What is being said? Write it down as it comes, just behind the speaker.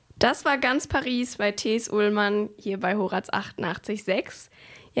Das war ganz Paris bei T.S. Ullmann hier bei Horaz 88.6.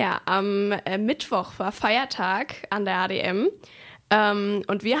 Ja, am Mittwoch war Feiertag an der HdM.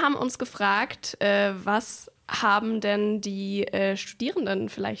 Und wir haben uns gefragt, was haben denn die Studierenden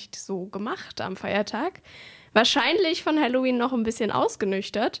vielleicht so gemacht am Feiertag? Wahrscheinlich von Halloween noch ein bisschen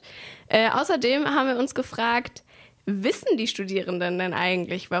ausgenüchtert. Außerdem haben wir uns gefragt, wissen die Studierenden denn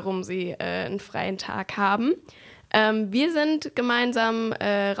eigentlich, warum sie einen freien Tag haben? Wir sind gemeinsam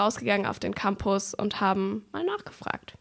rausgegangen auf den Campus und haben mal nachgefragt.